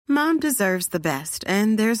Mom deserves the best,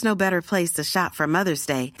 and there's no better place to shop for Mother's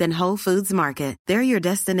Day than Whole Foods Market. They're your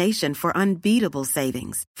destination for unbeatable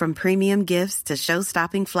savings, from premium gifts to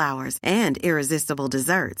show-stopping flowers and irresistible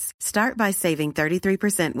desserts. Start by saving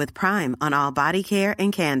 33% with Prime on all body care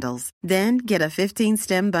and candles. Then get a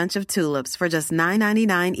 15-stem bunch of tulips for just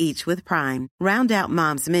 $9.99 each with Prime. Round out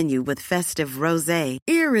Mom's menu with festive rosé,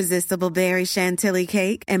 irresistible berry chantilly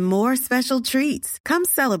cake, and more special treats. Come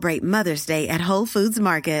celebrate Mother's Day at Whole Foods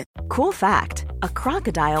Market. Cool fact, a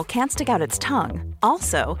crocodile can't stick out its tongue.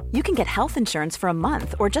 Also, you can get health insurance for a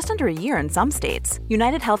month or just under a year in some states.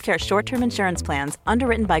 United Healthcare short-term insurance plans,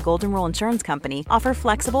 underwritten by Golden Rule Insurance Company, offer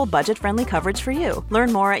flexible, budget-friendly coverage for you.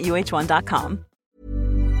 Learn more at uh1.com.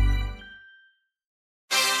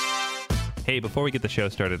 Hey, before we get the show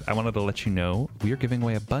started, I wanted to let you know we are giving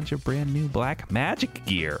away a bunch of brand new Blackmagic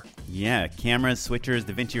gear. Yeah, cameras, switchers,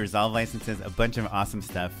 DaVinci Resolve licenses, a bunch of awesome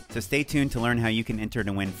stuff. So stay tuned to learn how you can enter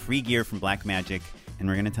to win free gear from Blackmagic, and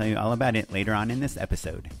we're going to tell you all about it later on in this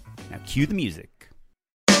episode. Now cue the music.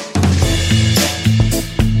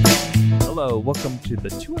 Hello, welcome to the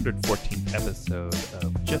 214th episode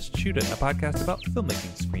of Just Shoot It, a podcast about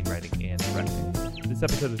filmmaking, screenwriting, and directing. This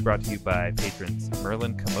episode is brought to you by patrons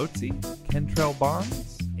Merlin Kamotzi, Kentrell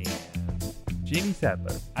Barnes, and Jamie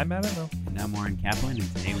Sadler. I'm Matt Eno. And I'm Warren Kaplan,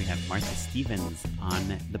 and today we have Martha Stevens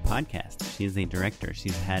on the podcast. She is a director.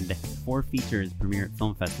 She's had 4 features premiere at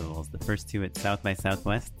film festivals, the first 2 at South by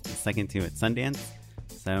Southwest, the second 2 at Sundance.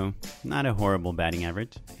 So, not a horrible batting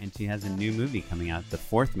average. And she has a new movie coming out, the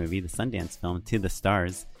 4th movie, the Sundance film, To the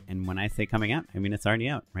Stars. And when I say coming out, I mean it's already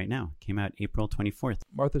out right now. It came out April 24th.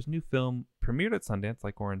 Martha's new film premiered at Sundance,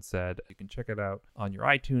 like Warren said. You can check it out on your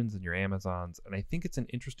iTunes and your Amazons. And I think it's an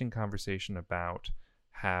interesting conversation about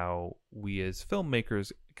how we as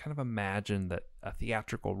filmmakers kind of imagine that a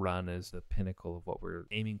theatrical run is the pinnacle of what we're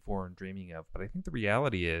aiming for and dreaming of. But I think the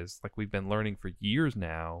reality is, like we've been learning for years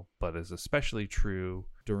now, but is especially true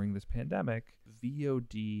during this pandemic,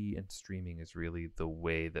 VOD and streaming is really the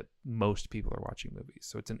way that most people are watching movies.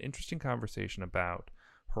 So it's an interesting conversation about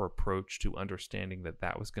her approach to understanding that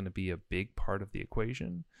that was going to be a big part of the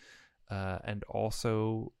equation, and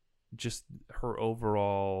also just her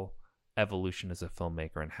overall evolution as a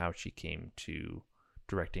filmmaker and how she came to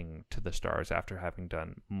directing To the Stars after having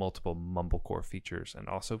done multiple mumblecore features and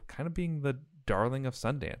also kind of being the darling of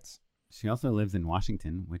Sundance. She also lives in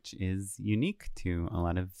Washington, which is unique to a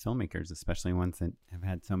lot of filmmakers, especially ones that have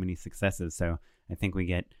had so many successes. So I think we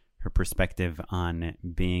get her perspective on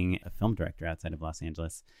being a film director outside of Los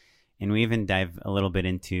Angeles. And we even dive a little bit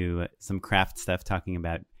into some craft stuff, talking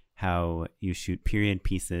about how you shoot period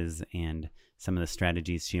pieces and some of the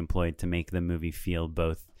strategies she employed to make the movie feel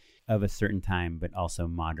both of a certain time, but also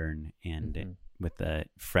modern and with a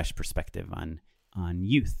fresh perspective on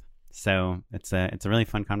youth. So it's a really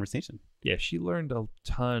fun conversation. Yeah, she learned a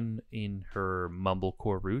ton in her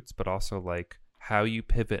mumblecore roots, but also like how you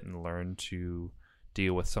pivot and learn to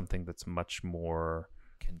deal with something that's much more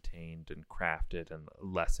contained and crafted and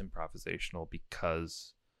less improvisational,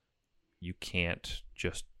 because you can't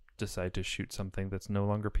just decide to shoot something that's no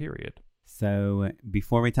longer period. So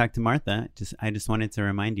before we talk to Martha, I just wanted to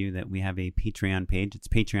remind you that we have a Patreon page. It's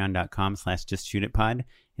patreon.com/justshootitpod.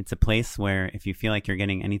 It's a place where if you feel like you're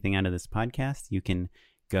getting anything out of this podcast, you can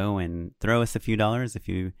go and throw us a few dollars. If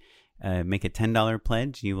you make a $10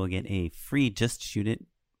 pledge, you will get a free Just Shoot It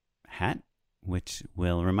hat, which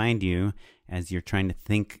will remind you as you're trying to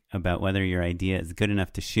think about whether your idea is good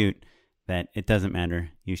enough to shoot that it doesn't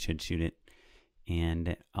matter. You should shoot it.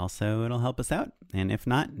 And also it'll help us out. And if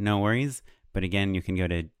not, no worries. But again, you can go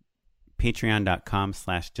to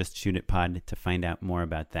patreon.com/justshootitpod to find out more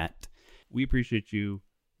about that. We appreciate you.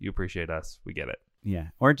 You appreciate us. We get it. Yeah.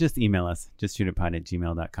 Or just email us,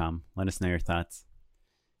 justshootitpod@gmail.com. Let us know your thoughts.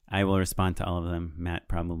 I will respond to all of them. Matt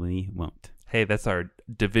probably won't. Hey, that's our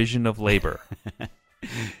division of labor.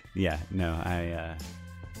 Yeah. No,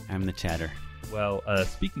 I'm the chatter. Well,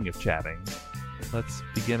 speaking of chatting, let's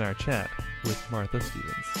begin our chat with Martha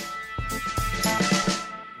Stevens.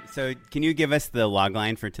 So can you give us the log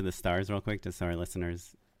line for To the Stars real quick, just so our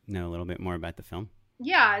listeners know a little bit more about the film?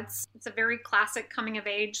 Yeah, it's a very classic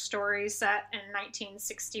coming-of-age story set in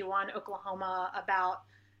 1961 Oklahoma about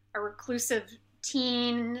a reclusive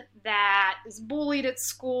teen that is bullied at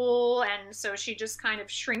school, and so she just kind of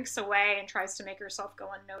shrinks away and tries to make herself go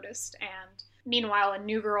unnoticed. And meanwhile, a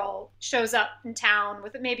new girl shows up in town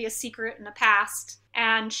with maybe a secret and a past,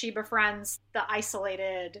 and she befriends the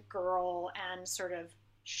isolated girl and sort of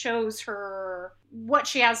shows her what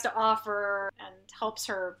she has to offer and helps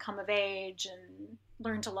her come of age and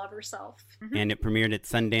learn to love herself. And it premiered at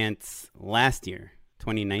Sundance last year,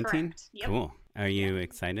 2019? Correct. Yep. Cool. Are you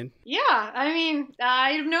excited? Yeah, I mean,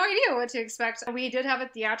 I have no idea what to expect. We did have a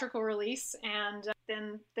theatrical release, and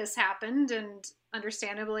then this happened, and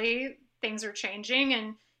understandably, things are changing, and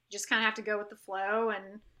you just kind of have to go with the flow.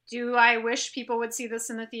 And do I wish people would see this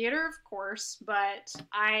in the theater? Of course, but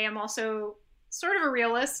I am also sort of a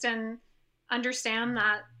realist and understand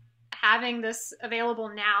that having this available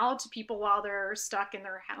now to people while they're stuck in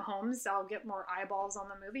their homes, I'll get more eyeballs on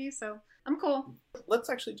the movie. So I'm cool. Let's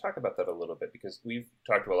actually talk about that a little bit, because we've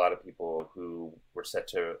talked to a lot of people who were set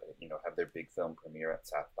to, have their big film premiere at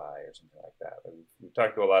South by or something like that. We've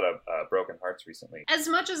talked to a lot of broken hearts recently. As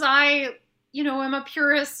much as I, am a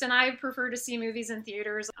purist and I prefer to see movies in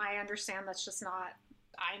theaters, I understand that's just not,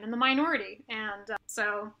 I'm in the minority. And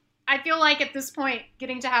so I feel like at this point,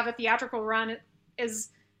 getting to have a theatrical run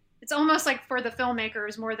it's almost like for the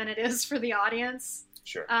filmmakers more than it is for the audience.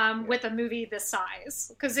 Sure. With a movie this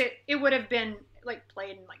size, because it would have been like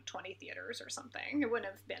played in like 20 theaters or something. It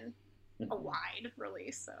wouldn't have been a wide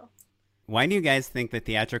release. So why do you guys think the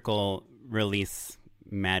theatrical release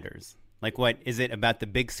matters? Like, what is it about the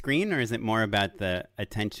big screen, or is it more about the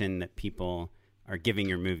attention that people are giving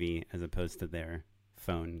your movie as opposed to their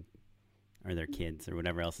phone or their kids or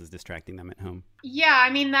whatever else is distracting them at home? Yeah, I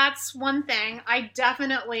mean, that's one thing. I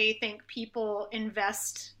definitely think people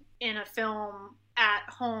invest in a film at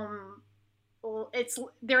home.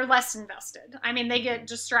 They're less invested. I mean, they get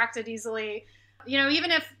distracted easily.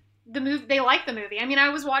 Even if they like the movie. I mean, I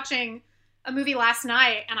was watching a movie last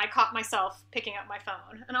night and I caught myself picking up my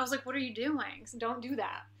phone and I was like, what are you doing? Don't do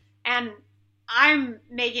that. And I'm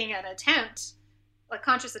making an attempt, a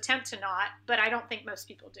conscious attempt to not, but I don't think most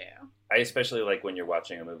people do. I especially like when you're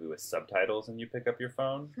watching a movie with subtitles and you pick up your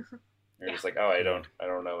phone. You're just like, oh, I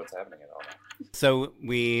don't know what's happening at all. So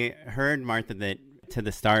we heard, Martha, that To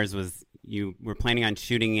the Stars was, you were planning on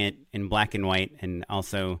shooting it in black and white, and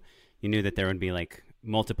also you knew that there would be like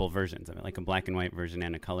multiple versions of it, like a black and white version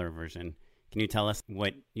and a color version. Can you tell us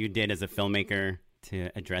what you did as a filmmaker to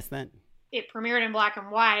address that? It premiered in black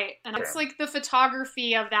and white, and it's like the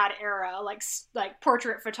photography of that era, like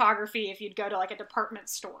portrait photography if you'd go to like a department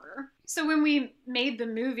store. So when we made the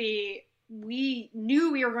movie, we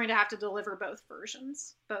knew we were going to have to deliver both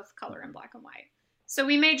versions, both color and black and white. So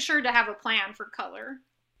we made sure to have a plan for color.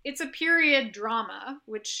 It's a period drama,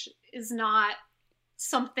 which is not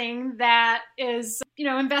something that is,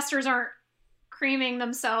 investors aren't creaming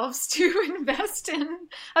themselves to invest in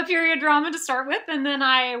a period drama to start with. And then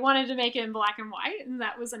I wanted to make it in black and white, and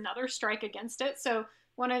that was another strike against it. So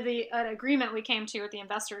one of the agreement we came to with the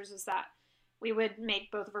investors is that we would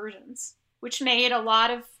make both versions, which made a lot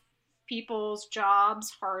of people's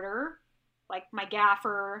jobs harder, like my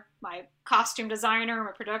gaffer, my costume designer,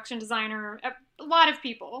 my production designer, a lot of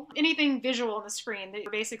people, anything visual on the screen,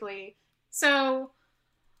 basically. So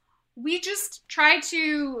we just tried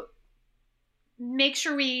to make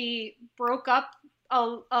sure we broke up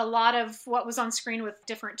a lot of what was on screen with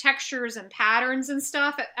different textures and patterns and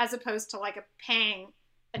stuff, as opposed to like paying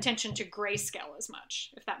attention to grayscale as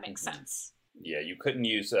much, if that makes sense. Yeah, you couldn't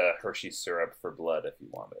use Hershey's syrup for blood if you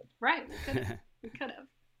wanted. Right, we could have.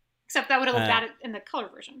 Except that would have looked bad in the color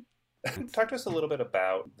version. Talk to us a little bit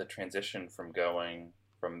about the transition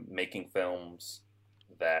from making films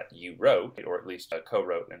that you wrote, or at least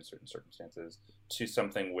co-wrote in certain circumstances, to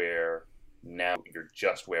something where now you're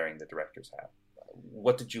just wearing the director's hat.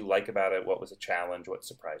 What did you like about it? What was a challenge? What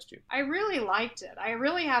surprised you? I really liked it. I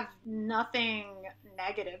really have nothing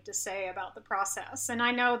negative to say about the process. And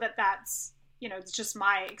I know that that's, it's just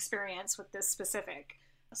my experience with this specific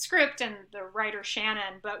script and the writer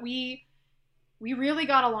Shannon, but we really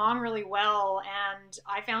got along really well, and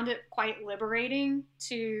I found it quite liberating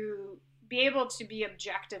to be able to be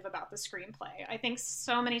objective about the screenplay. I think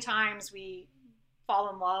so many times we fall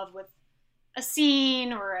in love with a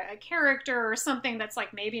scene or a character or something that's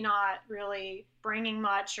like maybe not really bringing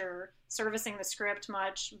much or servicing the script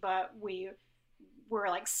much, but we're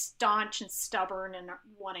like staunch and stubborn and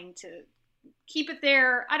wanting to keep it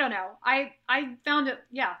there. I don't know. I found it,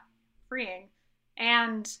 freeing.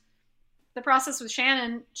 And the process with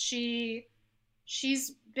Shannon, she's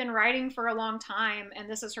been writing for a long time, and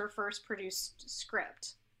this is her first produced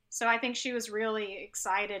script. So I think she was really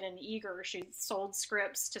excited and eager. She sold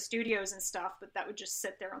scripts to studios and stuff, but that would just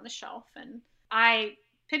sit there on the shelf. And I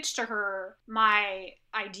pitched to her my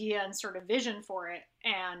idea and sort of vision for it,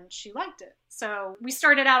 and she liked it. So we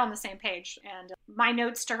started out on the same page, and my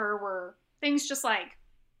notes to her were things just like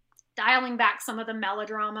dialing back some of the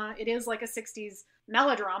melodrama. It is like a 60s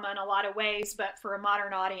melodrama in a lot of ways, but for a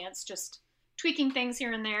modern audience, just tweaking things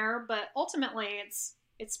here and there. But ultimately,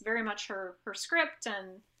 it's very much her script,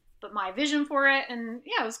 and but my vision for it. And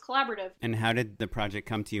yeah, it was collaborative. And how did the project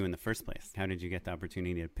come to you in the first place? How did you get the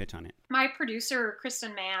opportunity to pitch on it? My producer,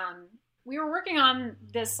 Kristen Mann, we were working on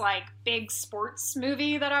this like big sports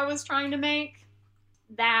movie that I was trying to make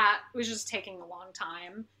that was just taking a long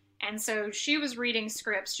time. And so she was reading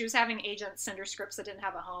scripts. She was having agents send her scripts that didn't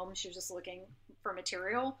have a home. She was just looking for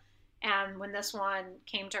material. And when this one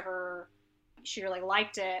came to her, she really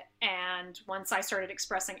liked it. And once I started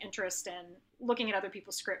expressing interest in looking at other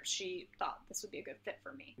people's scripts, she thought this would be a good fit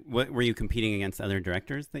for me. What were you competing against other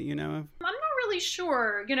directors that you know of? I'm not really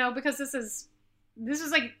sure, because this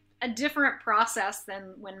is like a different process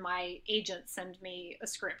than when my agents send me a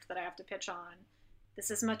script that I have to pitch on.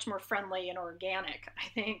 This is much more friendly and organic, I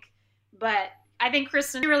think. But I think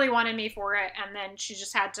Kristen really wanted me for it, and then she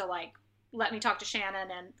just had to like let me talk to Shannon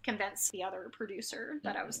and convince the other producer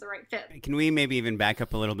that I was the right fit. Can we maybe even back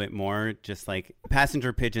up a little bit more? Just like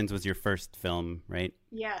Passenger Pigeons was your first film, right?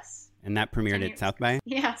 Yes. And that premiered at South by?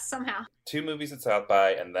 Yeah, somehow. 2 movies at South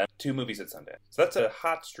by and then 2 movies at Sundance. So that's a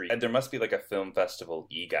hot streak. And there must be like a film festival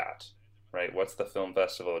EGOT, right? What's the film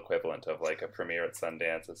festival equivalent of like a premiere at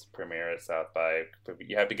Sundance, a premiere at South by?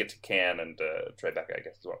 You have to get to Cannes and Tribeca, I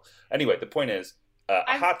guess, as well. Anyway, the point is,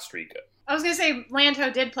 a hot streak. I was going to say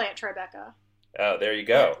Lanto did play at Tribeca. Oh, there you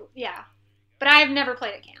go. Yeah. But I've never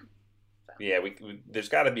played at Cannes. So. Yeah, there's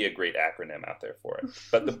got to be a great acronym out there for it.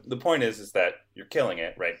 But the point is that you're killing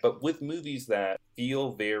it, right? But with movies that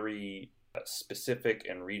feel very specific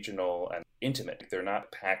and regional and intimate, they're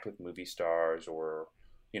not packed with movie stars or,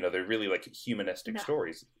 they're really like humanistic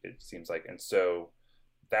stories, it seems like. And so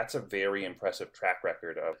that's a very impressive track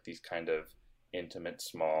record of these kind of intimate,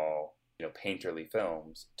 small, painterly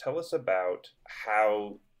films. Tell us about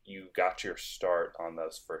how you got your start on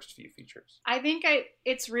those first few features. I think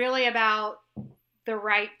it's really about the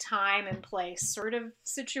right time and place sort of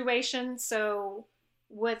situation. So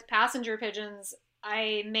with Passenger Pigeons,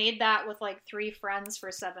 I made that with like 3 friends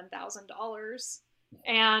for $7,000.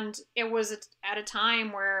 And it was at a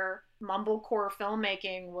time where mumblecore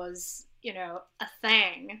filmmaking was, a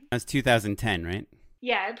thing. That's 2010, right?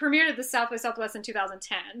 Yeah, it premiered at the South by Southwest in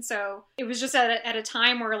 2010. So it was just at a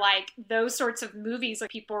time where like those sorts of movies, like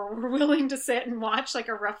people were willing to sit and watch like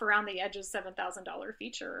a rough around the edges $7,000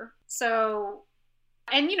 feature. So,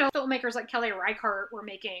 and filmmakers like Kelly Reichardt were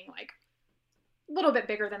making like a little bit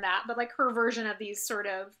bigger than that, but like her version of these sort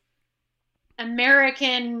of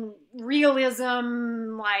American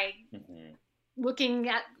realism, like looking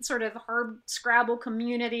at sort of hard scrabble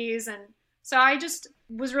communities. And so I just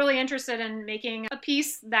was really interested in making a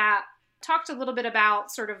piece that talked a little bit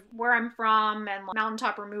about sort of where I'm from and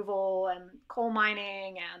mountaintop removal and coal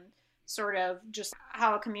mining and sort of just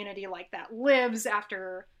how a community like that lives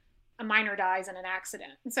after a miner dies in an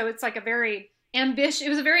accident. And so it's like it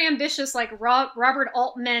was a very ambitious, like Robert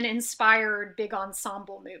Altman inspired big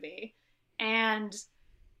ensemble movie. And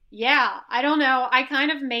yeah, I don't know. I kind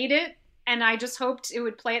of made it and I just hoped it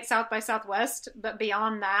would play at South by Southwest. But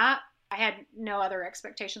beyond that, I had no other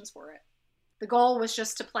expectations for it. The goal was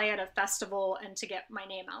just to play at a festival and to get my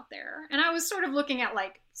name out there. And I was sort of looking at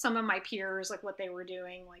like some of my peers, like what they were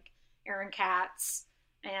doing, like Aaron Katz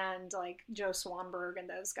and like Joe Swanberg and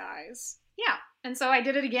those guys. Yeah. And so I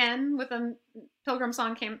did it again with Pilgrim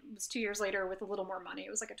Song was 2 years later with a little more money. It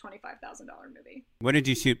was like a $25,000 movie. What did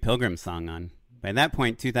you shoot Pilgrim Song on? By that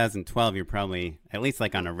point, 2012, you're probably at least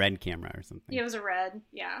like on a red camera or something. Yeah, it was a red.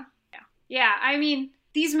 Yeah. Yeah. I mean,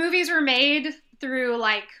 these movies were made through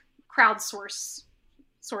like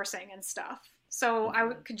sourcing and stuff. So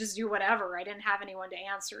I could just do whatever. I didn't have anyone to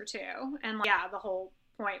answer to. And like, yeah, the whole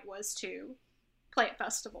point was to play at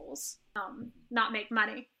festivals, not make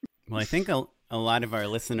money. Well, I think a lot of our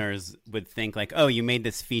listeners would think like, oh, you made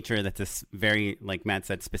this feature that's a very, like Matt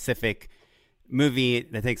said, specific movie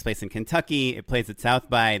that takes place in Kentucky. It plays at South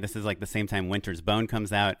by. This is like the same time Winter's Bone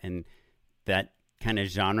comes out, and that kind of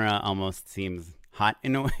genre almost seems hot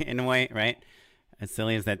in a way, right? As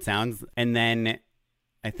silly as that sounds. And then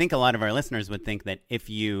I think a lot of our listeners would think that if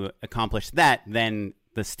you accomplish that, then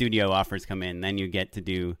the studio offers come in, then you get to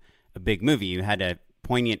do a big movie. You had a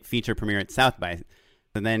poignant feature premiere at South by.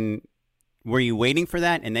 So then were you waiting for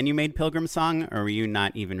that and then you made Pilgrim Song, or were you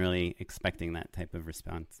not even really expecting that type of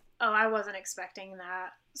response? Oh, I wasn't expecting that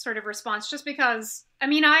sort of response just because, I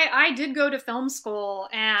mean, I did go to film school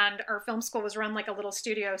and our film school was run like a little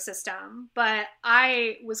studio system, but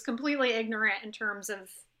I was completely ignorant in terms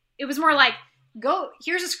of, it was more like,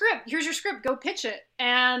 here's your script, go pitch it.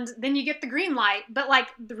 And then you get the green light. But like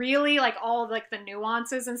really like all like the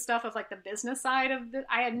nuances and stuff of like the business side of it,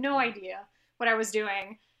 I had no idea what I was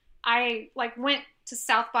doing. I like went to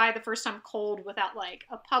South by the first time cold without like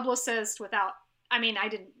a publicist, without I mean, I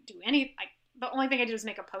didn't do any, like, the only thing I did was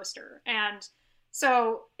make a poster. And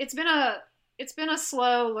so it's been a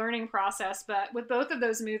slow learning process, but with both of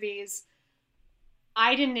those movies,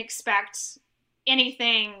 I didn't expect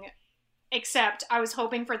anything except I was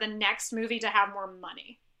hoping for the next movie to have more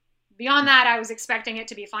money. Beyond that, I was expecting it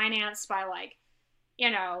to be financed by, like,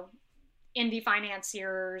 you know, indie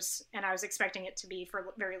financiers, and I was expecting it to be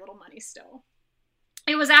for very little money still.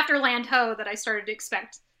 It was after Land Ho that I started to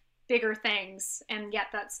expect bigger things, and yet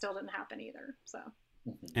that still didn't happen either. So.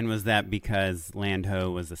 And was that because Land Ho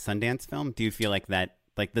was a Sundance film? Do you feel like that,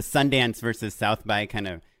 like the Sundance versus South by kind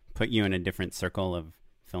of put you in a different circle of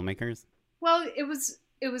filmmakers? Well, it was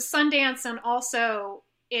Sundance, and also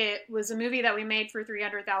it was a movie that we made for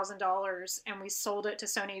 $300,000, and we sold it to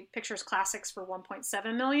Sony Pictures Classics for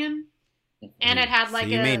 $1.7 million. And it had like so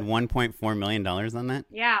you made $1.4 million on that?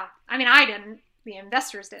 Yeah. I mean, I didn't. The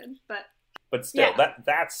investors did, but still, yeah.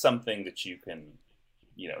 that's something that you can,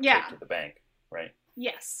 take to the bank, right?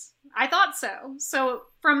 Yes, I thought so. So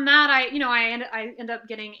from that, I ended up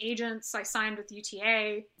getting agents. I signed with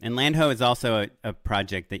UTA. And Land Ho is also a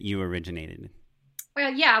project that you originated.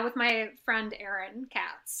 Well, yeah, with my friend Aaron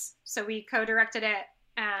Katz. So we co-directed it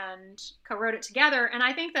and co-wrote it together. And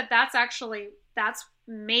I think that's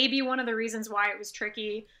maybe one of the reasons why it was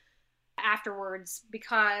tricky afterwards,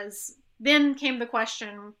 because then came the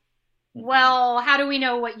question, well, how do we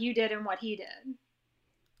know what you did and what he did?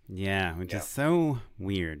 Yeah, which is so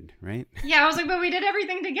weird, right? Yeah, I was like, but we did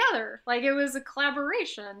everything together. Like, it was a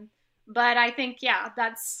collaboration. But I think,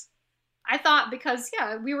 I thought because,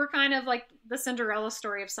 we were kind of like the Cinderella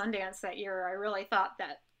story of Sundance that year. I really thought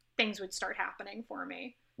that things would start happening for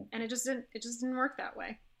me. And it just didn't work that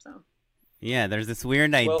way. So. Yeah, there's this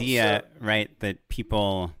weird idea, right, that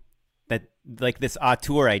people, that like this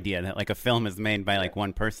auteur idea that like a film is made by like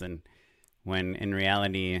one person, when in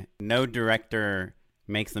reality, no director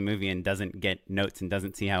makes a movie and doesn't get notes and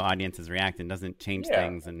doesn't see how audiences react and doesn't change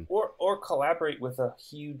things, and or collaborate with a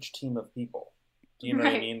huge team of people. Do you know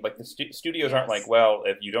what I mean? Like the studios aren't like, well,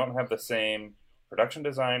 if you don't have the same production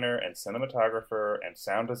designer and cinematographer and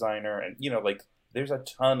sound designer, and like there's a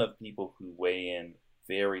ton of people who weigh in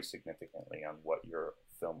very significantly on what your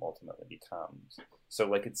film ultimately becomes. So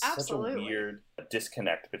like it's Absolutely. Such a weird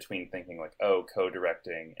disconnect between thinking like, oh,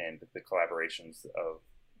 co-directing and the collaborations of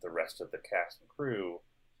the rest of the cast and crew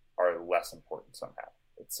are less important somehow.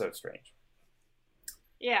 It's so strange.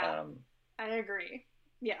 Yeah, I agree.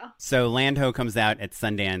 Yeah. So Land Ho comes out at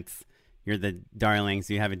Sundance. You're the darlings.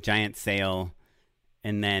 You have a giant sale.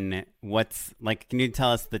 And then can you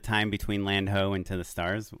tell us the time between Land Ho and To the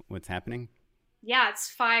Stars? What's happening? Yeah, it's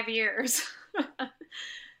 5 years.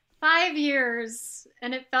 5 years.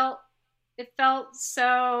 And it felt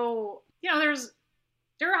so, there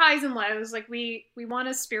were highs and lows. Like we won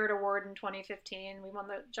a Spirit Award in 2015. We won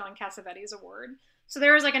the John Cassavetes Award. So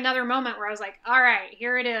there was like another moment where I was like, all right,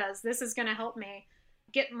 here it is. This is going to help me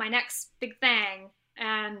get my next big thing.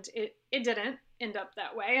 And it didn't end up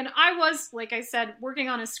that way. And I was, like I said, working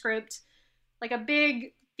on a script, like a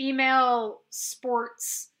big female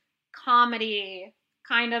sports comedy,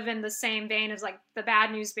 kind of in the same vein as like The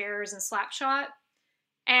Bad News Bears and Slapshot.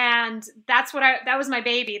 And that was my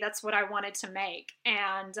baby. That's what I wanted to make.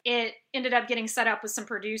 And it ended up getting set up with some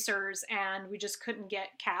producers, and we just couldn't get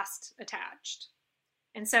cast attached.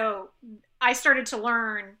 And so I started to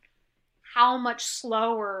learn how much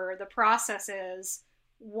slower the process is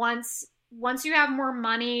once you have more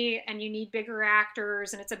money and you need bigger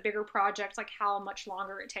actors and it's a bigger project, like how much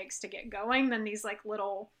longer it takes to get going than these like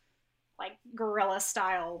little like guerrilla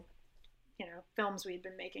style, films we'd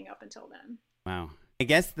been making up until then. Wow. I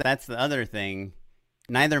guess that's the other thing.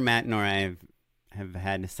 Neither Matt nor I have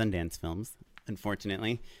had Sundance films,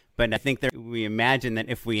 unfortunately. But I think that we imagine that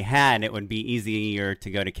if we had, it would be easier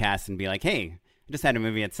to go to cast and be like, hey, I just had a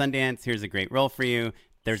movie at Sundance. Here's a great role for you.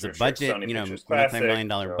 There's a budget,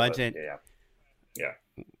 multi-million-dollar budget. Yeah.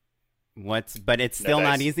 But it's still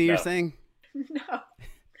not easy, you're saying?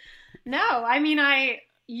 No. I mean,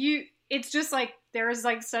 it's just like, there's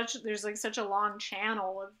such a long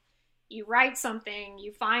channel of, you write something,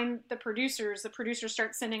 you find the producers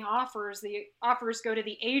start sending offers, the offers go to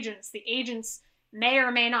the agents may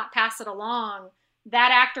or may not pass it along.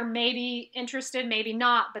 That actor may be interested, maybe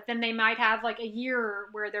not, but then they might have like a year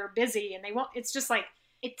where they're busy and they won't. It's just like,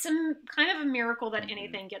 it's kind of a miracle that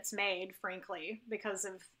anything gets made, frankly, because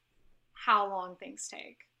of how long things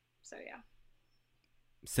take. So, yeah.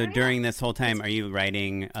 So during this whole time, are you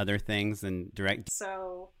writing other things and direct?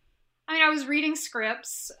 So, I mean, I was reading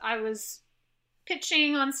scripts. I was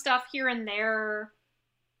pitching on stuff here and there.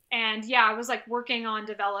 And yeah, I was like working on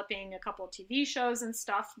developing a couple of TV shows and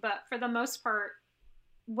stuff. But for the most part,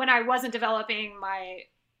 when I wasn't developing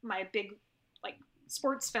my big like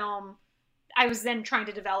sports film, I was then trying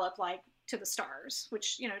to develop like To the Stars,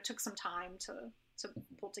 which, you know, took some time to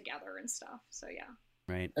pull together and stuff. So yeah.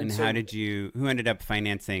 Right. And so, who ended up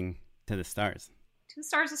financing To the Stars? To the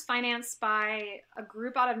Stars is financed by a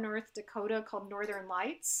group out of North Dakota called Northern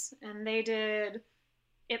Lights, and they did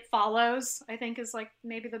It Follows, I think, is like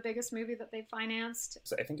maybe the biggest movie that they financed.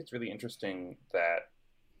 So I think it's really interesting that,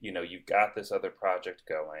 you know, you've got this other project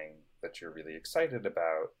going that you're really excited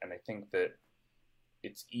about, and I think that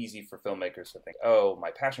it's easy for filmmakers to think, oh, my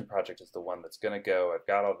passion project is the one that's going to go. I've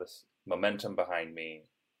got all this momentum behind me.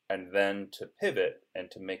 And then to pivot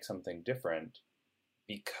and to make something different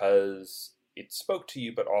because it spoke to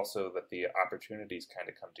you, but also that the opportunities kind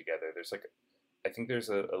of come together. There's like, I think there's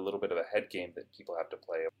a little bit of a head game that people have to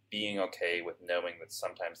play, being okay with knowing that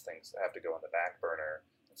sometimes things have to go on the back burner.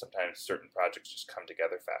 Sometimes certain projects just come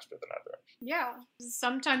together faster than others. Yeah.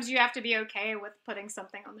 Sometimes you have to be okay with putting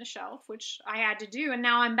something on the shelf, which I had to do. And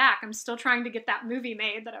now I'm back. I'm still trying to get that movie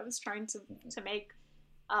made that I was trying to make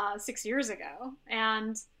 6 years ago.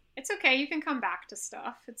 And it's okay. You can come back to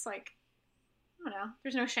stuff. It's like, I don't know.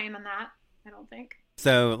 There's no shame in that, I don't think.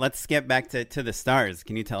 So let's get back to the Stars.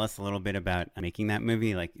 Can you tell us a little bit about making that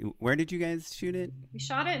movie? Like, where did you guys shoot it? We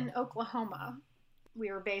shot it in Oklahoma.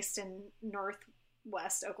 We were based in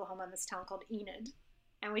Northwest Oklahoma in this town called Enid.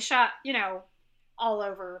 And we shot, you know, all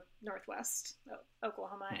over Northwest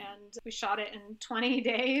Oklahoma. And we shot it in 20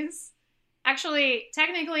 days. Actually,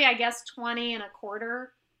 technically, I guess 20 and a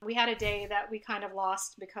quarter. We had a day that we kind of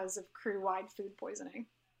lost because of crew-wide food poisoning.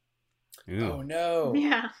 Ooh. Oh, no.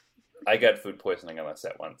 Yeah. I got food poisoning on that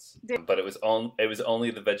set once. But it was only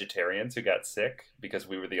the vegetarians who got sick because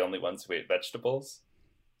we were the only ones who ate vegetables.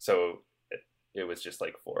 So it was just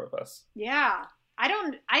like 4 of us. Yeah.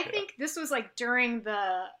 I think this was like during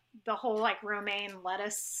the whole like romaine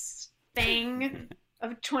lettuce thing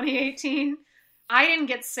of 2018. I didn't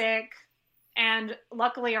get sick, and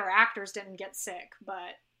luckily our actors didn't get sick,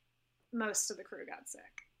 but most of the crew got sick.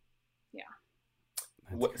 Yeah.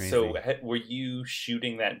 So were you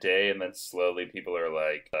shooting that day and then slowly people are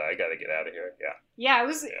like, I gotta get out of here? Yeah. Yeah,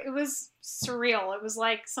 it was surreal. It was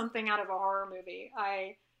like something out of a horror movie.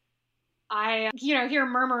 I you know, hear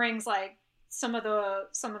murmurings like some of the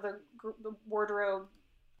wardrobe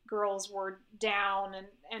girls were down,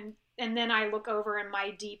 and then I look over and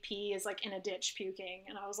my DP is like in a ditch puking,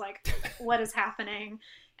 and I was like, what is happening?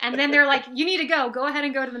 And then they're like, you need to go ahead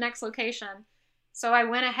and go to the next location. So I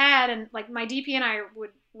went ahead, and like my DP and I would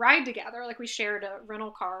ride together, like we shared a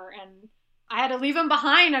rental car, and I had to leave him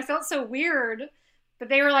behind. I felt so weird, but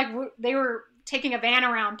they were taking a van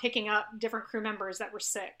around picking up different crew members that were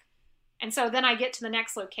sick. And so then I get to the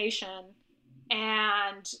next location,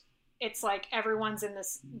 and it's like everyone's in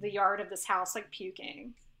the yard of this house, like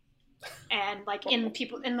puking, and like in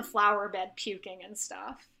the flower bed puking and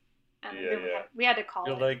stuff. And we had to call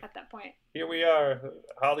it like, at that point. Here we are,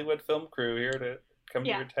 Hollywood film crew, here to come to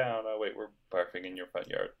your town. Oh wait, we're barfing in your front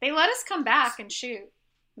yard. They let us come back and shoot.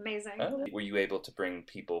 Amazing. Oh. Were you able to bring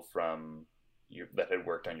people from that had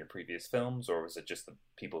worked on your previous films, or was it just the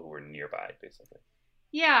people who were nearby, basically?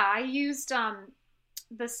 Yeah, I used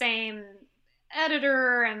the same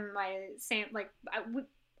editor and my same, like,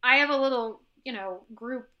 I have a little, you know,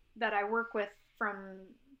 group that I work with from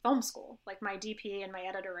film school. Like my DP and my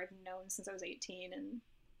editor I've known since I was 18, and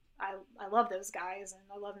I love those guys, and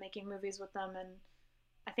I love making movies with them. And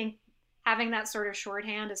I think having that sort of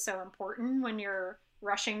shorthand is so important when you're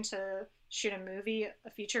rushing to shoot a movie, a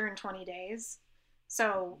feature in 20 days.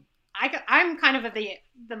 So I'm kind of at the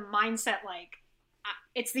mindset, like,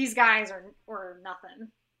 it's these guys or nothing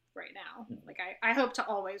right now. Like I hope to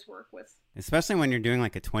always work with. Especially when you're doing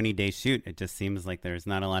like a 20-day shoot, it just seems like there's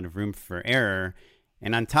not a lot of room for error.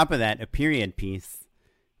 And on top of that, a period piece.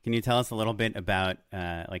 Can you tell us a little bit about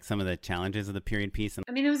like some of the challenges of the period piece?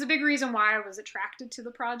 I mean, it was a big reason why I was attracted to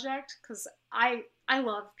the project, because I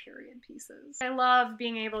love period pieces. I love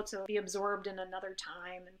being able to be absorbed in another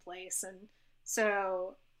time and place. And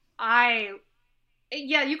so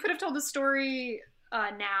you could have told the story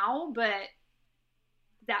now, but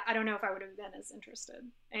that I don't know if I would have been as interested.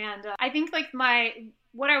 And I think like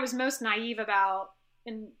what I was most naive about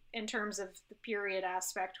in terms of the period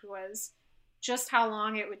aspect was just how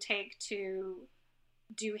long it would take to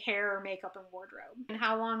do hair, makeup, and wardrobe, and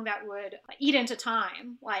how long that would eat into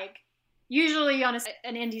time. Like usually on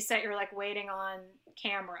an indie set, you're like waiting on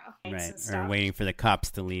camera, right, or waiting for the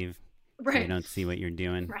cops to leave, right? So you don't see what you're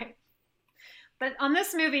doing, right? But on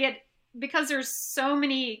this movie, because there's so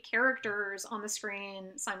many characters on the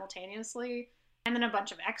screen simultaneously, And then a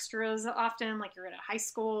bunch of extras often, like you're at a high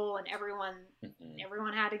school and everyone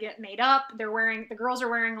had to get made up. The girls are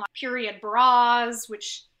wearing like period bras,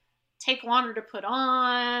 which take longer to put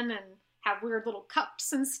on and have weird little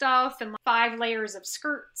cups and stuff, and like 5 layers of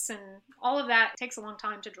skirts, and all of that takes a long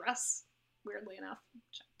time to dress, weirdly enough,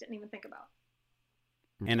 which I didn't even think about.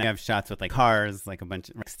 And I have shots with like cars, like a bunch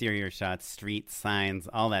of exterior shots, streets, signs,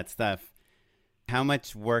 all that stuff. How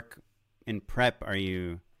much work in prep are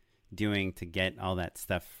you doing to get all that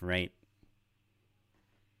stuff right?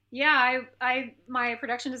 Yeah, my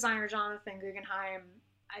production designer, Jonathan Guggenheim,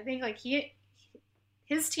 I think like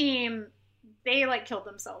his team, they like killed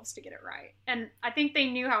themselves to get it right. And I think they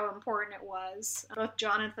knew how important it was. Both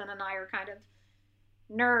Jonathan and I are kind of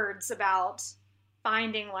nerds about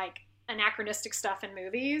finding like anachronistic stuff in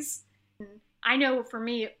movies. And I know for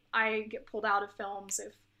me, I get pulled out of films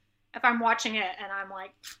if I'm watching it and I'm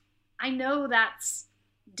like, I know that's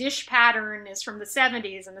dish pattern is from the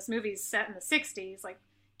 70s and this movie's set in the 60s. Like,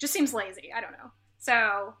 just seems lazy. I don't know.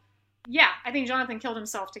 So yeah, I think Jonathan killed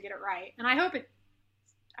himself to get it right. And I hope it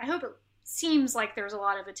seems like there's a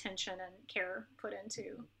lot of attention and care put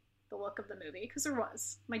into the look of the movie, because there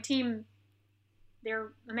was. My team,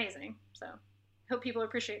 they're amazing. So I hope people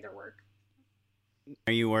appreciate their work.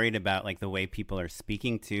 Are you worried about like the way people are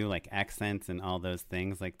speaking to, like accents and all those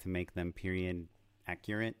things, like to make them period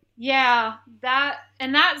accurate? Yeah,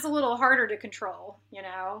 that's a little harder to control, you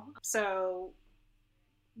know? So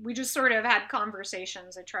we just sort of had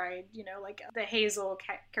conversations. I tried, you know, like the Hazel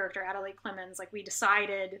character, Adelaide Clemens, like we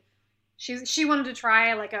decided she wanted to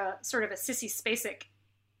try like a sort of a Sissy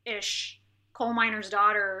Spacek-ish coal miner's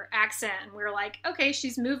daughter accent. And we were like, okay,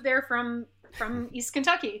 she's moved there from East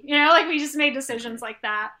Kentucky. You know, like we just made decisions like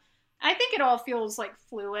that. I think it all feels like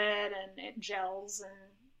fluid and it gels, and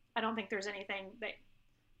I don't think there's anything that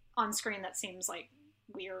on screen that seems like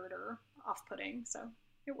weird or off-putting. So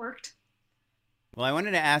it worked. Well, I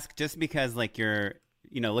wanted to ask, just because like you're,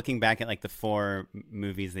 you know, looking back at like the 4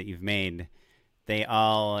 movies that you've made, they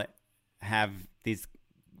all have these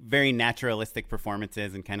very naturalistic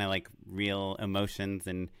performances and kind of like real emotions.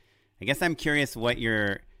 And I guess I'm curious what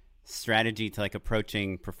your strategy to like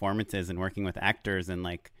approaching performances and working with actors. And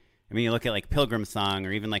like, I mean, you look at like Pilgrim Song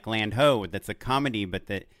or even like Land Ho, that's a comedy, but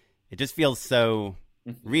that it just feels so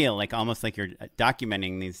real, like almost like you're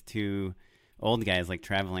documenting these 2 old guys like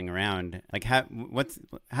traveling around. Like how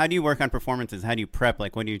do you work on performances? How do you prep?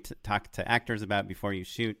 Like what do you talk to actors about before you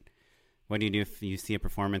shoot? What do you do if you see a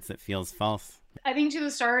performance that feels false? I think To the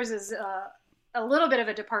Stars is a little bit of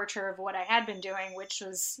a departure of what I had been doing, which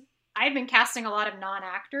was I had been casting a lot of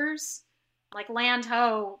non-actors. Like Land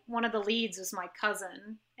Ho, one of the leads was my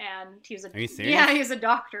cousin, and he was Are you serious? Yeah, he's a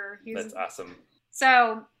doctor. That's awesome.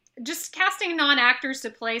 So just casting non-actors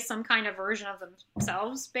to play some kind of version of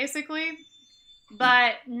themselves, basically.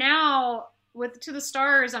 But now with To the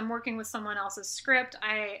Stars, I'm working with someone else's script.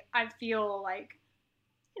 I feel like,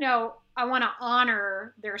 you know, I want to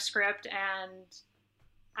honor their script, and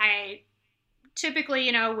I typically,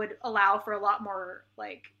 you know, would allow for a lot more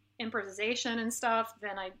like improvisation and stuff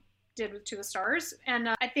than I did with To the Stars. And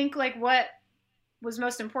I think like what was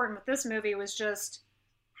most important with this movie was just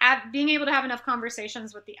being able to have enough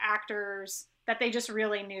conversations with the actors that they just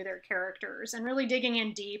really knew their characters, and really digging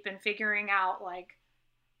in deep and figuring out like,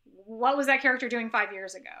 what was that character doing 5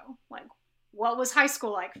 years ago? Like, what was high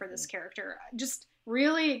school like for this character? Just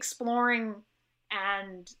really exploring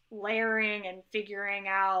and layering and figuring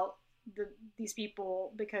out these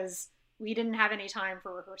people, because we didn't have any time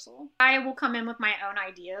for rehearsal. I will come in with my own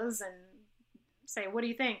ideas and say, what do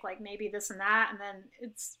you think? Like maybe this and that. And then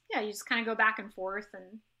you just kind of go back and forth.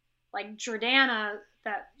 And like Jordana,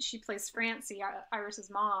 that she plays Francie, Iris's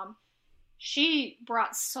mom, she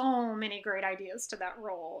brought so many great ideas to that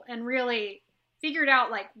role and really figured out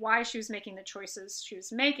like why she was making the choices she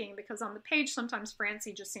was making, because on the page sometimes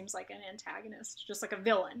Francie just seems like an antagonist, just like a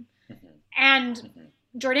villain. And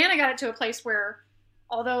Jordana got it to a place where,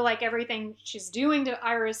 although like everything she's doing to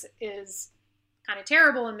Iris is kind of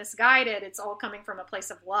terrible and misguided, it's all coming from a place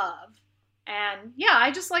of love. And yeah, I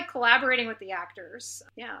just like collaborating with the actors.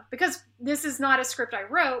 Yeah, because this is not a script I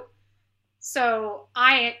wrote. So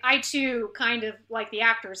I too kind of like the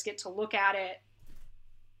actors get to look at it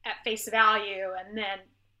at face value and then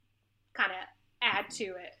kind of add to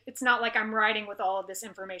it. It's not like I'm writing with all of this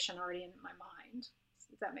information already in my mind,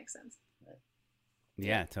 if that makes sense.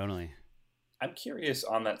 Yeah, totally. I'm curious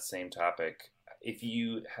on that same topic, if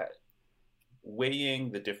you had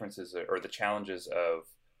weighing the differences or the challenges of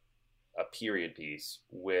a period piece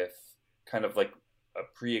with kind of like a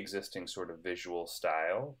pre-existing sort of visual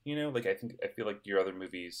style, you know, like I feel like your other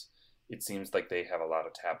movies, it seems like they have a lot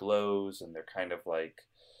of tableaus, and they're kind of like,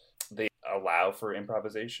 they allow for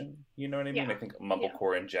improvisation. You know what I mean? Yeah. I think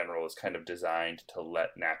mumblecore in general is kind of designed to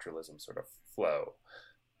let naturalism sort of flow.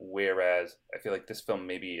 Whereas I feel like this film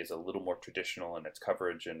maybe is a little more traditional in its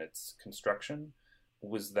coverage and its construction.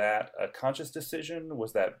 Was that a conscious decision?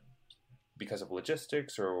 Was that because of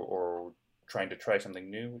logistics, or trying to try something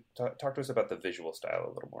new? Talk to us about the visual style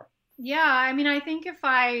a little more. Yeah, I mean, I think if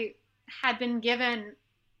I had been given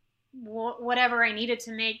whatever I needed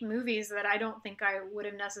to make movies, that I don't think I would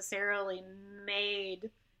have necessarily made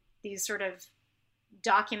these sort of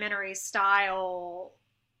documentary style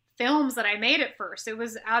films that I made at first. It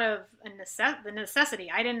was out of the necessity.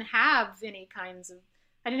 I didn't have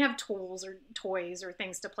I didn't have tools or toys or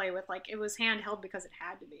things to play with. Like, it was handheld because it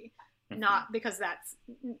had to be, not because that's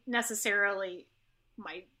necessarily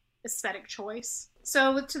my aesthetic choice.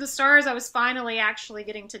 So To the Stars, I was finally actually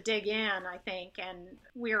getting to dig in, I think, and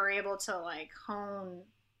we were able to like hone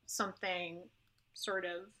something sort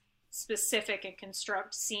of specific and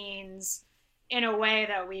construct scenes in a way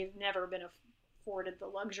that we've never been afforded the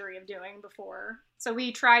luxury of doing before. So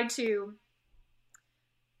we tried to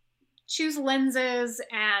choose lenses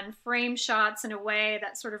and frame shots in a way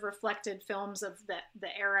that sort of reflected films of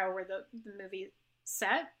the era where the movie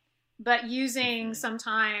set, but using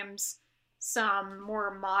sometimes some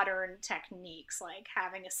more modern techniques, like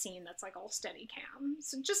having a scene that's like all steady cam.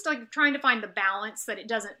 So just like trying to find the balance, that it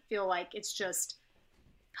doesn't feel like it's just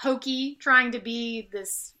hokey trying to be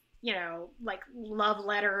this, you know, like love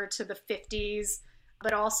letter to the 50s,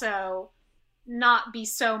 but also not be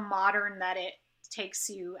so modern that it takes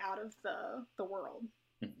you out of the world.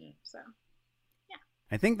 So yeah,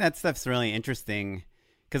 I think that stuff's really interesting,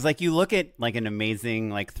 because like you look at like an amazing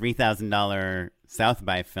like $3,000 South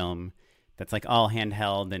by film that's like all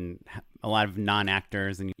handheld and a lot of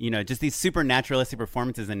non-actors, and you know, just these super naturalistic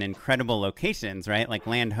performances in incredible locations, right? Like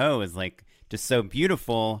Land Ho is like just so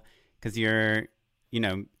beautiful because you're, you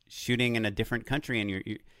know, shooting in a different country, and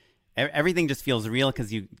you everything just feels real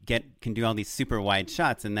because you can do all these super wide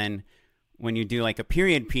shots. And then when you do like a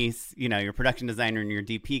period piece, you know, your production designer and your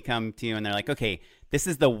DP come to you and they're like, okay, this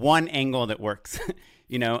is the one angle that works.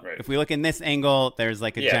 You know, if we look in this angle, there's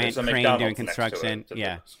like a giant crane doing construction.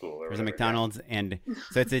 There's a McDonald's. And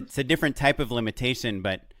so it's a different type of limitation.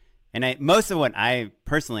 But, and most of what I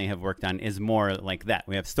personally have worked on is more like that.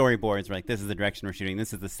 We have storyboards. We're like, this is the direction we're shooting.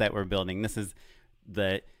 This is the set we're building. This is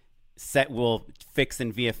the set we'll fix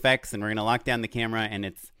in VFX, and we're going to lock down the camera. And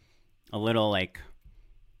it's a little like,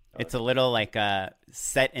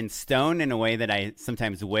 set in stone in a way that I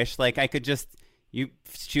sometimes wish like I could just, you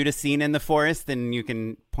shoot a scene in the forest and you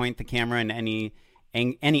can point the camera in any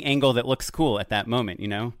angle that looks cool at that moment, you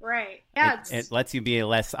know? Right. Yeah. It lets you be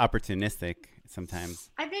less opportunistic sometimes.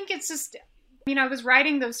 I think it's just, you know, I was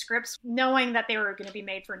writing those scripts knowing that they were going to be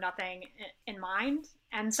made for nothing in mind.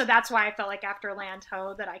 And so that's why I felt like after Land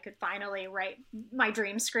Ho that I could finally write my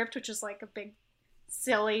dream script, which is like a big,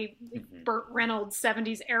 silly Burt Reynolds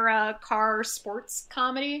 70s era car sports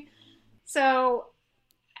comedy. So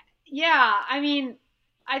yeah, I mean,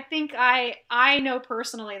 I think I know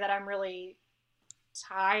personally that I'm really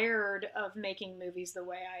tired of making movies the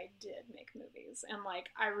way I did make movies, and like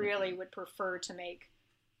I really would prefer to make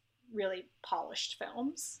really polished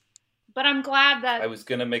films. But I'm glad that I was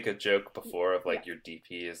gonna make a joke before of like your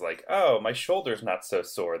DP is like, oh, my shoulder's not so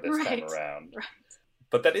sore this time around. Right.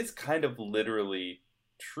 But that is kind of literally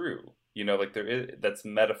true. You know, like that's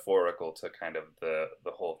metaphorical to kind of the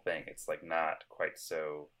whole thing. It's like not quite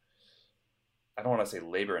so, I don't want to say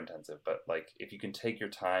labor intensive, but like if you can take your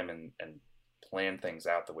time and plan things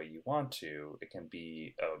out the way you want to, it can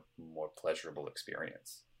be a more pleasurable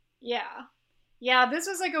experience. Yeah. Yeah, this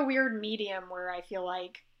was like a weird medium where I feel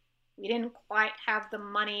like we didn't quite have the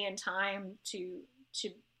money and time to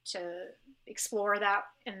explore that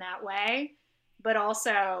in that way, but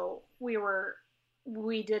also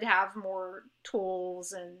we did have more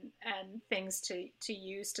tools and things to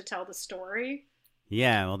use to tell the story.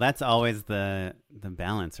 Yeah, well, that's always the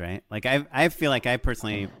balance, right? Like I feel like I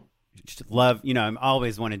personally love, you know, I'm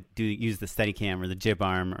always want to use the Steadicam or the jib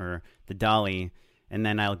arm or the dolly, and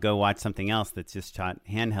then I'll go watch something else that's just shot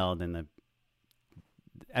handheld, and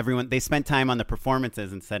they spent time on the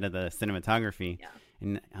performances instead of the cinematography. Yeah.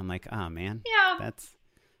 And I'm like, oh man, yeah,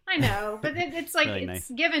 I know, but it's like really it's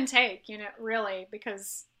nice. Give and take, you know, really,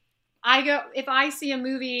 because if I see a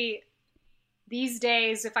movie these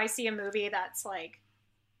days, if I see a movie that's like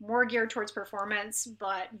more geared towards performance,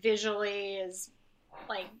 but visually is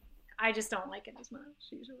like, I just don't like it as much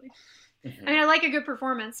usually. I mean, I like a good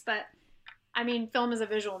performance, but I mean, film is a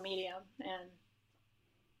visual medium, and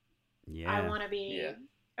I want to be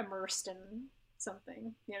immersed in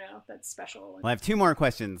something, that's special. Well, I have two more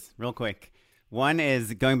questions real quick. One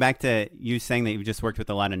is going back to you saying that you've just worked with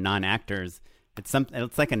a lot of non-actors.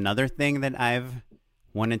 It's like another thing that I've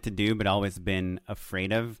wanted to do but always been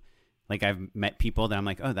afraid of. Like I've met people that I'm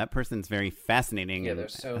like, oh, that person's very fascinating and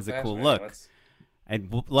has a cool look.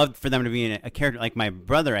 I'd love for them to be a character. Like my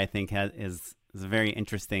brother, I think, is a very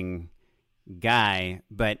interesting guy,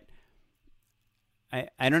 but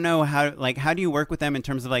I don't know how do you work with them in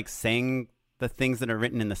terms of like saying the things that are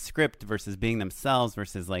written in the script versus being themselves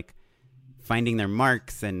versus like finding their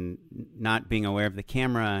marks and not being aware of the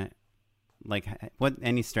camera. Like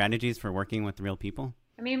any strategies for working with real people?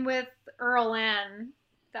 I mean, with Earl Lynn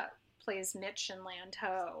that plays Mitch in Land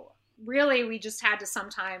Ho, really we just had to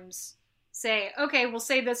sometimes say, okay, we'll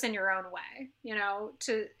say this in your own way,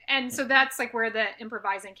 and so that's like where the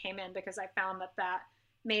improvising came in, because I found that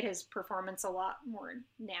made his performance a lot more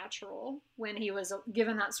natural when he was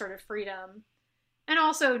given that sort of freedom. And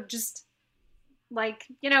also just like,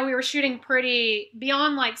 we were shooting pretty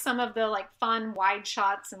beyond like some of the like fun wide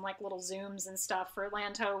shots and like little zooms and stuff for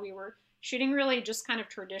Land Ho. We were shooting really just kind of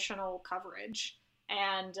traditional coverage.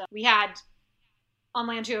 And we had on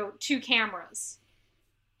Land Ho 2 cameras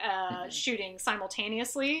shooting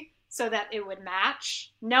simultaneously so that it would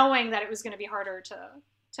match, knowing that it was going to be harder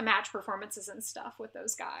to match performances and stuff with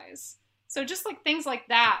those guys. So just like things like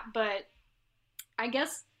that. But I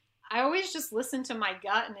guess I always just listen to my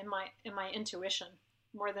gut and in my intuition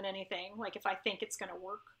more than anything. Like if I think it's going to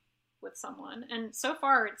work with someone. And so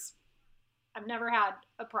far I've never had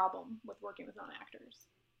a problem with working with non-actors.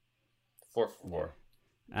 4.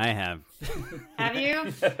 I have. Have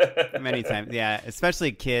you? Many times. Yeah.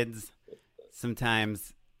 Especially kids.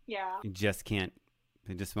 Sometimes yeah, you just can't,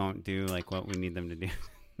 they just won't do like what we need them to do.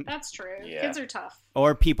 That's true. Yeah. Kids are tough.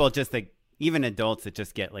 Or people just like, even adults that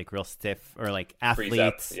just get like real stiff, or like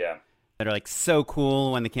athletes that are like so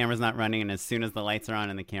cool when the camera's not running, and as soon as the lights are on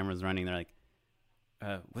and the camera's running, they're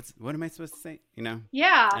like, what am I supposed to say?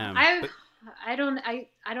 Yeah. I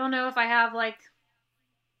don't know if I have like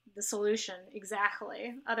the solution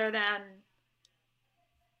exactly, other than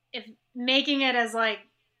if making it as like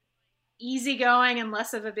easygoing and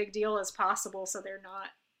less of a big deal as possible, so they're not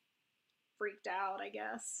freaked out, I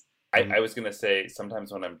guess. I was gonna say,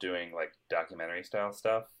 sometimes when I'm doing like documentary style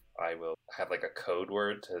stuff, I will have like a code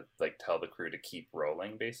word to like tell the crew to keep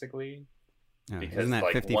rolling, basically. Because isn't that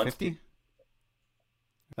like 50-50?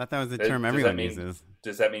 I thought that was the term everyone uses.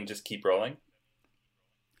 Does that mean just keep rolling?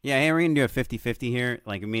 Yeah, hey, we're going to do a 50-50 here.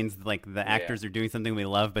 Like, it means like the actors are doing something we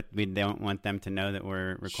love, but we don't want them to know that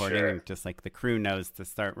we're recording. Sure. And just like the crew knows to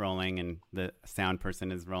start rolling and the sound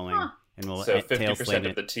person is rolling. Huh. And we'll so 50%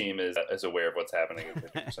 of the team is aware of what's happening, and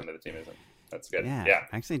 50% of the team isn't. That's good. Yeah.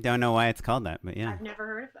 I actually don't know why it's called that, but yeah. I've never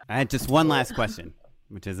heard of that. I had just one last question,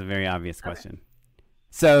 which is a very obvious question.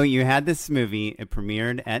 So you had this movie. It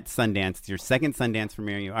premiered at Sundance. It's your second Sundance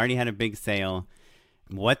premiere. You already had a big sale.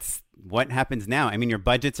 What happens now? I mean, your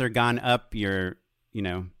budgets are gone up. The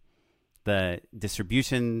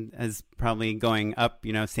distribution is probably going up.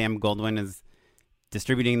 Sam Goldwyn is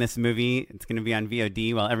distributing this movie. It's going to be on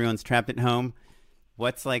VOD while everyone's trapped at home.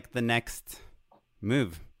 What's like the next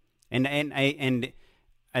move? And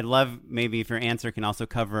I'd love maybe if your answer can also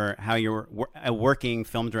cover how you're a working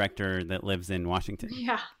film director that lives in Washington.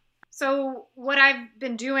 Yeah. So what I've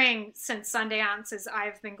been doing since Sundance is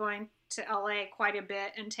I've been going to LA quite a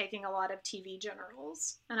bit and taking a lot of TV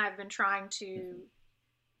generals. And I've been trying to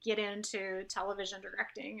get into television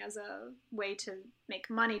directing as a way to make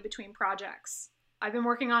money between projects. I've been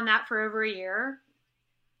working on that for over a year.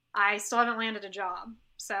 I still haven't landed a job.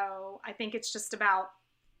 So I think it's just about,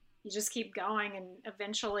 you just keep going and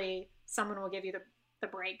eventually someone will give you the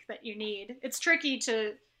break that you need. It's tricky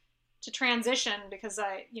to transition because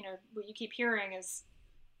what you keep hearing is,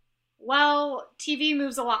 well, TV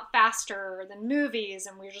moves a lot faster than movies,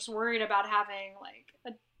 and we're just worried about having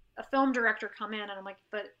like a film director come in, and I'm like,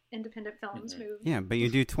 but independent films move. Yeah, but you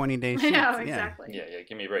do 20-day shoots. I know, exactly. Yeah,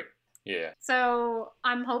 give me a break. Yeah. So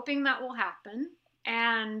I'm hoping that will happen,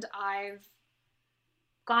 and I've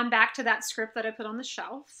gone back to that script that I put on the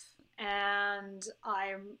shelf, and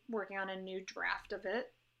I'm working on a new draft of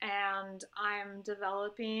it, and I'm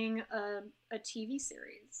developing a TV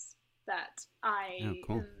series that I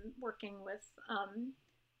am working with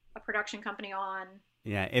a production company on.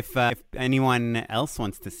 Yeah, if anyone else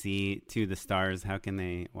wants to see To the Stars, how can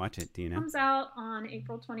they watch it? Do you know? It comes out on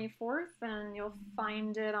April 24th, and you'll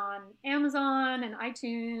find it on Amazon and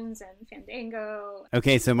iTunes and Fandango.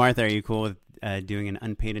 Okay, so Martha, are you cool with doing an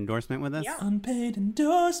unpaid endorsement with us? Yeah. Unpaid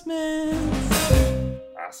endorsements.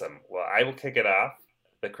 Awesome. Well, I will kick it off.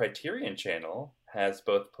 The Criterion Channel has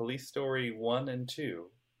both Police Story 1 and 2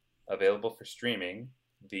 available for streaming.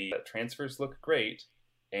 The transfers look great,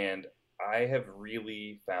 and I have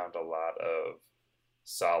really found a lot of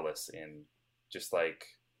solace in just like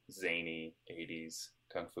zany 80s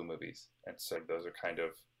kung fu movies. And so those are kind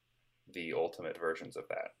of the ultimate versions of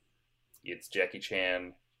that. It's Jackie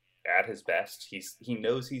Chan at his best. He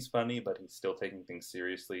knows he's funny, but he's still taking things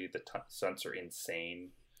seriously. The stunts are insane.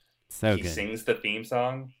 So he good. sings the theme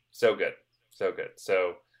song. So good. So good.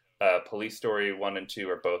 So Police Story 1 and 2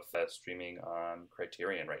 are both streaming on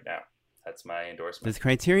Criterion right now. That's my endorsement. Does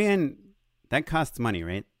Criterion, that costs money,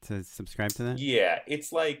 right, to subscribe to that? Yeah,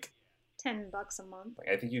 it's like $10 a month.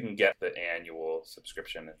 I think you can get the annual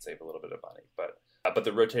subscription and save a little bit of money, but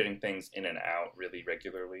they're rotating things in and out really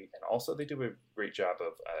regularly, and also they do a great job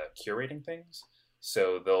of curating things.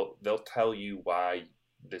 So they'll tell you why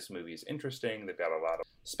this movie is interesting. They've got a lot of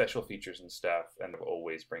special features and stuff, and they're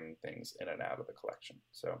always bringing things in and out of the collection.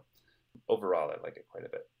 So overall, I like it quite a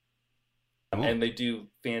bit. Cool. And they do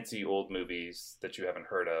fancy old movies that you haven't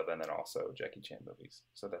heard of, and then also Jackie Chan movies.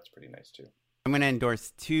 So that's pretty nice too. I'm going to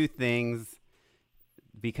endorse two things.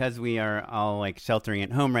 Because we are all like sheltering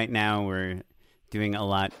at home right now, we're doing a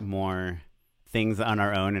lot more things on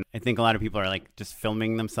our own. And I think a lot of people are like just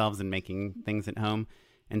filming themselves and making things at home.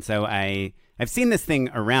 And so I've seen this thing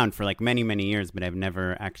around for like many, many years, but I've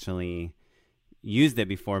never actually used it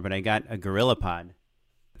before. But I got a GorillaPod.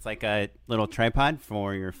 It's like a little tripod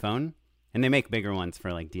for your phone. And they make bigger ones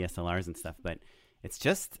for like DSLRs and stuff. But it's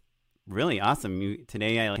just really awesome.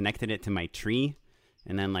 Today I connected it to my tree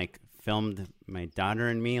and then like filmed my daughter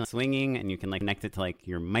and me swinging, and you can like connect it to like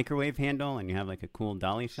your microwave handle and you have like a cool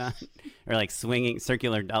dolly shot or like swinging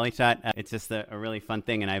circular dolly shot. It's just a really fun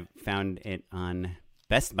thing, and I found it on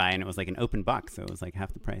Best Buy and it was like an open box, so it was like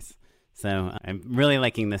half the price. So I'm really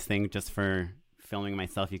liking this thing just for filming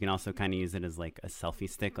myself. You can also kind of use it as like a selfie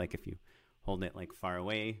stick, like if you hold it like far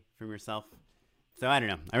away from yourself. So I don't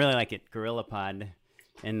know, I really like it. GorillaPod.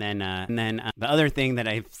 And then the other thing that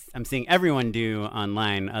I'm seeing everyone do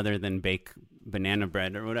online, other than bake banana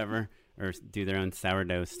bread or whatever, or do their own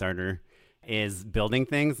sourdough starter, is building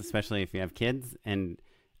things, especially if you have kids. And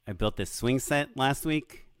I built this swing set last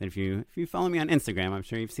week that if you follow me on Instagram, I'm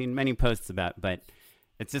sure you've seen many posts about. But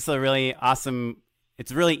it's just a really awesome.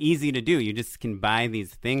 It's really easy to do. You just can buy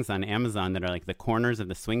these things on Amazon that are like the corners of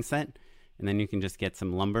the swing set, and then you can just get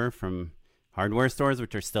some lumber from hardware stores,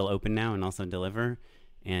 which are still open now and also deliver.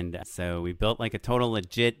 And so we built like a total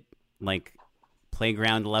legit like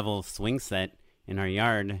playground level swing set in our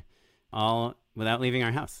yard, all without leaving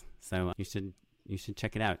our house. So you should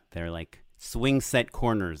check it out. They're like swing set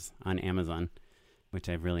corners on Amazon, which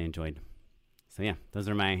I've really enjoyed. So yeah, those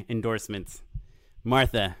are my endorsements.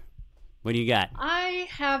 Martha, what do you got? I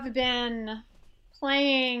have been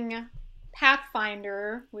playing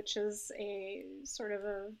Pathfinder, which is a sort of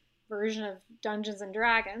a version of Dungeons and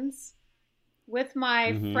Dragons, with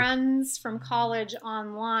my friends from college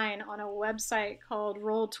online on a website called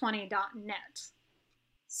Roll20.net.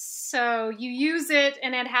 So you use it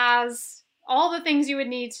and it has all the things you would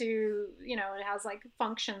need to, it has like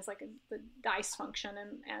functions like the dice function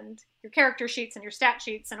and your character sheets and your stat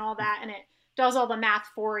sheets and all that, and it does all the math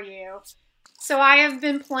for you. So I have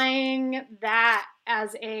been playing that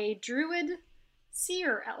as a druid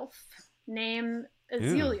seer elf named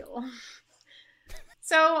Aziliel.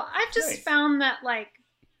 So I've just found that, like,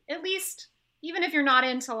 at least, even if you're not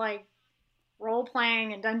into, like,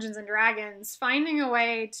 role-playing and Dungeons & Dragons, finding a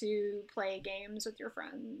way to play games with your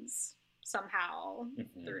friends somehow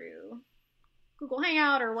through Google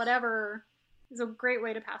Hangout or whatever is a great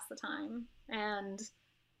way to pass the time. And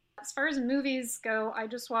as far as movies go, I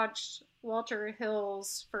just watched Walter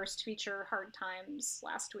Hill's first feature, Hard Times,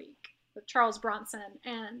 last week with Charles Bronson,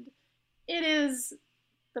 and it is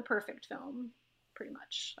the perfect film. Pretty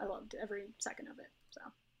much. I loved every second of it. So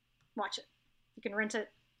watch it. You can rent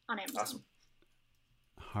it on Amazon. Awesome.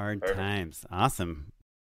 Hard Times. Awesome.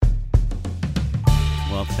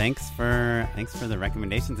 Well, thanks for the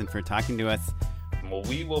recommendations and for talking to us. Well,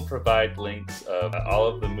 we will provide links of all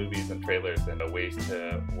of the movies and trailers and the ways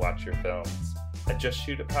to watch your films at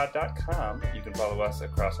justshootitpod.com. You can follow us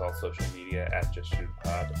across all social media at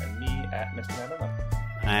justshootitpod and me at Mr. Manila.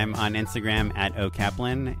 I'm on Instagram at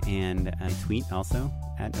okaplan, and I tweet also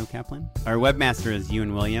at okaplan. Our webmaster is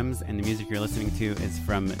Ewan Williams, and the music you're listening to is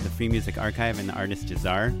from the Free Music Archive and the artist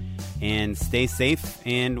Jazar. And stay safe,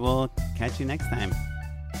 and we'll catch you next time.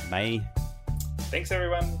 Bye. Thanks,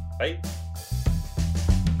 everyone. Bye.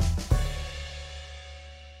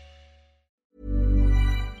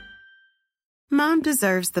 Mom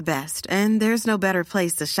deserves the best, and there's no better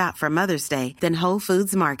place to shop for Mother's Day than Whole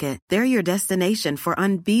Foods Market. They're your destination for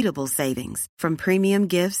unbeatable savings, from premium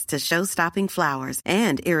gifts to show-stopping flowers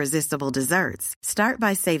and irresistible desserts. Start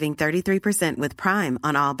by saving 33% with Prime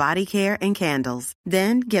on all body care and candles.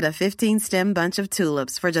 Then get a 15-stem bunch of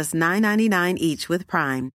tulips for just $9.99 each with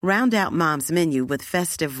Prime. Round out Mom's menu with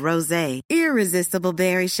festive rosé, irresistible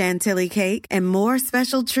berry chantilly cake, and more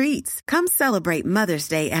special treats. Come celebrate Mother's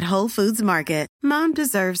Day at Whole Foods Market. Mom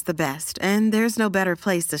deserves the best, and there's no better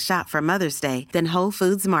place to shop for Mother's Day than Whole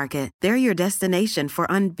Foods Market. They're your destination for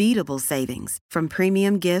unbeatable savings, from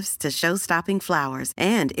premium gifts to show-stopping flowers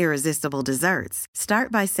and irresistible desserts.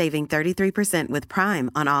 Start by saving 33% with Prime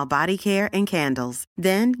on all body care and candles.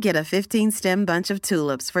 Then get a 15-stem bunch of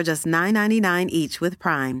tulips for just $9.99 each with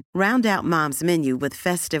Prime. Round out Mom's menu with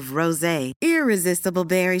festive rosé, irresistible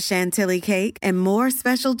berry chantilly cake, and more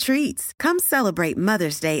special treats. Come celebrate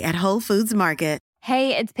Mother's Day at Whole Foods Market.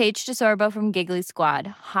 Hey, it's Paige DeSorbo from Giggly Squad.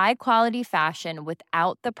 High quality fashion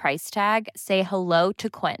without the price tag. Say hello to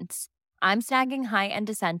Quince. I'm snagging high-end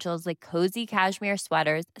essentials like cozy cashmere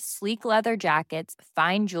sweaters, sleek leather jackets,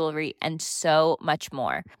 fine jewelry, and so much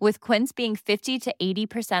more. With Quince being 50 to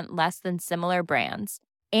 80% less than similar brands.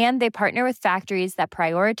 And they partner with factories that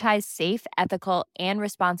prioritize safe, ethical, and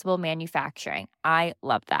responsible manufacturing. I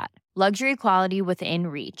love that. Luxury quality within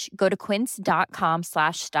reach. Go to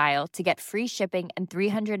quince.com/style to get free shipping and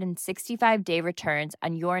 365-day returns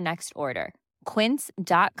on your next order.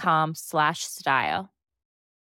 Quince.com/style.